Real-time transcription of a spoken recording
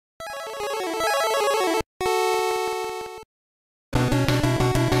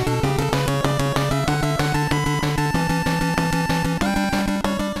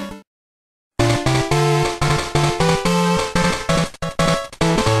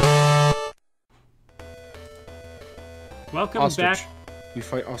Welcome Ostrich. back. We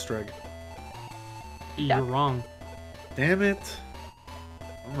fight Ostrich. You're wrong. Damn it.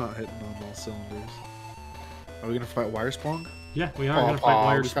 I'm not hitting on all cylinders. Are we gonna fight Wire Sprung? Yeah, we are going to fight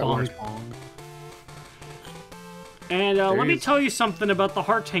Wire Spawn. And let me tell you something about the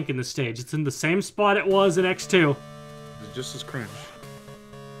heart tank in the stage. It's in the same spot it was in X2. It's just as cringe.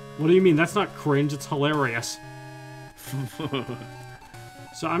 What do you mean? That's not cringe, it's hilarious.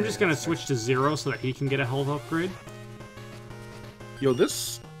 So I'm just going to switch to 0 so that he can get a health upgrade. Yo,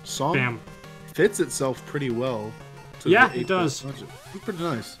 this song fits itself pretty well. To yeah, it does. It's pretty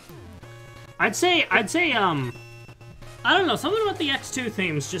nice. I'd say, I don't know, something about the X2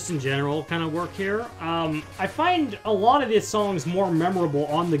 themes just in general kind of work here. I find a lot of these songs more memorable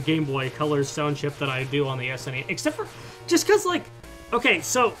on the Game Boy Color sound chip than I do on the SNES, except for just because, like, okay,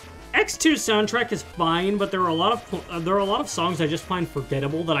 so X2 soundtrack is fine, but there are a lot of songs I just find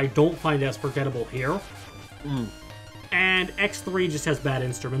forgettable that I don't find as forgettable here. And X3 just has bad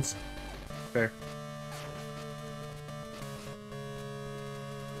instruments. Fair.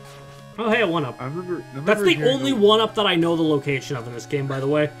 Oh, hey, a 1-up. I remember That's the only 1-up that I know the location of in this game, by the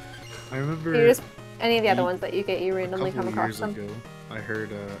way. I remember... You just, any of the other ones that you get, you randomly come across them. Ago, I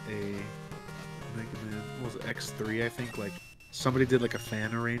heard a Megaman, what was it, X3, I think, like, somebody did, like, a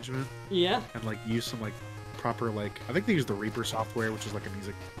fan arrangement. Yeah. And, like, used some, like, proper, like, I think they used the Reaper software, which is, like, a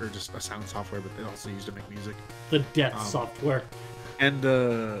music, or just a sound software, but they also used to make music. The Death software. And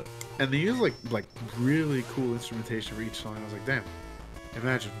they used, like, really cool instrumentation for each song. I was like, damn,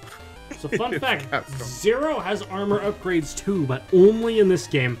 imagine. So fun fact, Zero has armor upgrades too, but only in this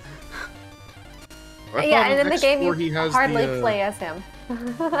game. Yeah, and in the game you hardly play as him.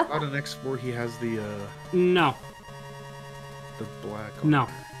 Not in X4 he has the No. The black armor. No.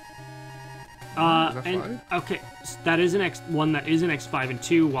 Is that and okay, that is an one that is in X5 and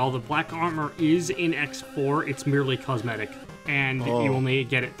 2, while the black armor is in X4, it's merely cosmetic. And you only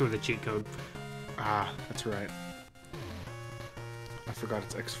get it through the cheat code. Ah, that's right. I forgot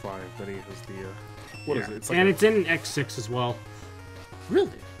it's X5 that he has the what is it? It's like and it's in X6 as well. Really?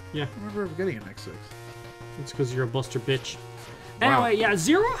 Yeah. I remember getting an X6. It's because you're a buster bitch. Wow. Anyway, yeah,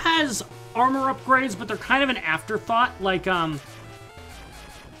 Zero has armor upgrades, but they're kind of an afterthought. Like,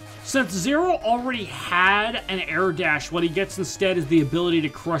 since Zero already had an air dash, what he gets instead is the ability to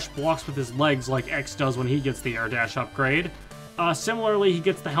crush blocks with his legs, like X does when he gets the air dash upgrade. Similarly, he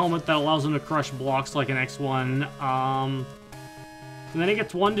gets the helmet that allows him to crush blocks like an X1. And then he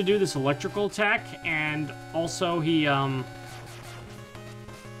gets one to do this electrical attack, and also he, I don't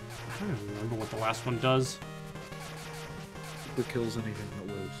even remember what the last one does. Super kills anything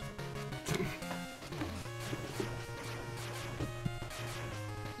that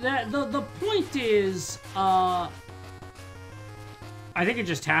lives. The point is, I think it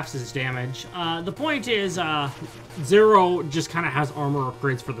just halves his damage. The point is, Zero just kind of has armor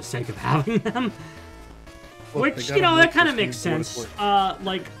upgrades for the sake of having them. Well, which, you know, that kind of makes sense.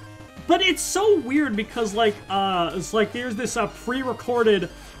 Like, but it's so weird because, like, it's like there's this pre-recorded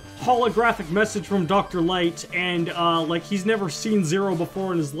holographic message from Dr. Light, and, like, he's never seen Zero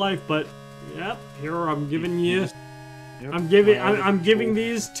before in his life, but, yep, here, I'm giving you... Yep, I'm giving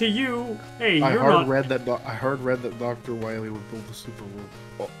these to you. Hey, I you're hard not... read that Dr. Wily would build a super world.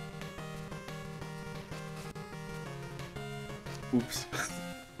 Oh. Oops.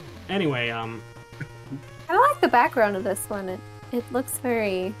 Anyway, I like the background of this one. It looks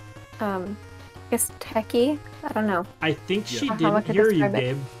very, I guess, techy. I don't know. I think she didn't hear you,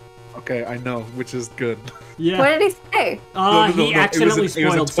 Gabe. Okay, I know, which is good. Yeah. What did he say? He accidentally spoiled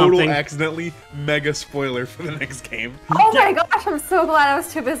something. It was a total something. accidentally mega spoiler for the next game. Oh my gosh, I'm so glad I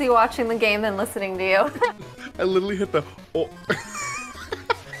was too busy watching the game than listening to you. I literally hit the... Oh.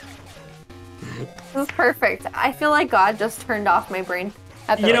 This is perfect. I feel like God just turned off my brain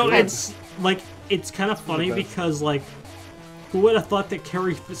at the You know, right time. it's, like, it's kind of funny because, like, who would have thought that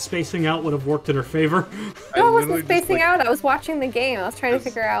Carrie spacing out would have worked in her favor? No, I wasn't spacing out. I was watching the game. I was trying to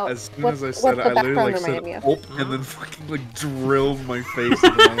figure out what the background reminded me of. And then fucking, like, drilled my face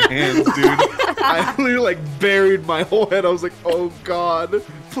into my hands, dude. I literally, like, buried my whole head. I was like, oh, God,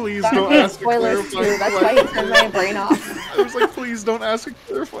 please don't ask a clarifying question. That's why you turned my brain off. I was like, please don't ask a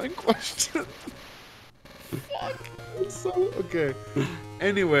clarifying question. Fuck. It's so... Okay.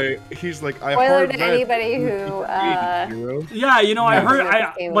 Anyway, he's like, I Spoiler hard to read... anybody who, Yeah, you know, I heard,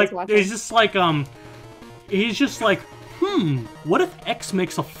 like, watching. he's just like, what if X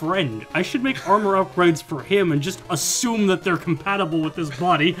makes a friend? I should make armor upgrades for him and just assume that they're compatible with his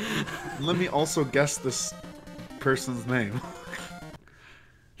body. Let me also guess this person's name.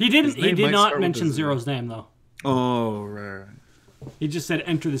 He did not mention Zero's name, though. Oh, right. He just said,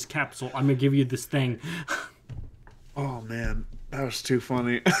 enter this capsule, I'm gonna give you this thing. Oh, man, that was too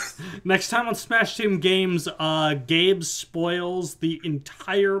funny. Next time on Smash Team Games, Gabe spoils the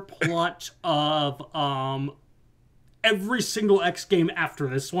entire plot of every single X game after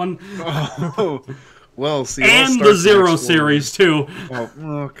this one. Oh, well, see, and the Zero series too. Oh,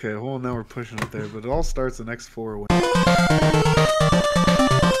 okay. Well, now we're pushing it there, but it all starts in X4.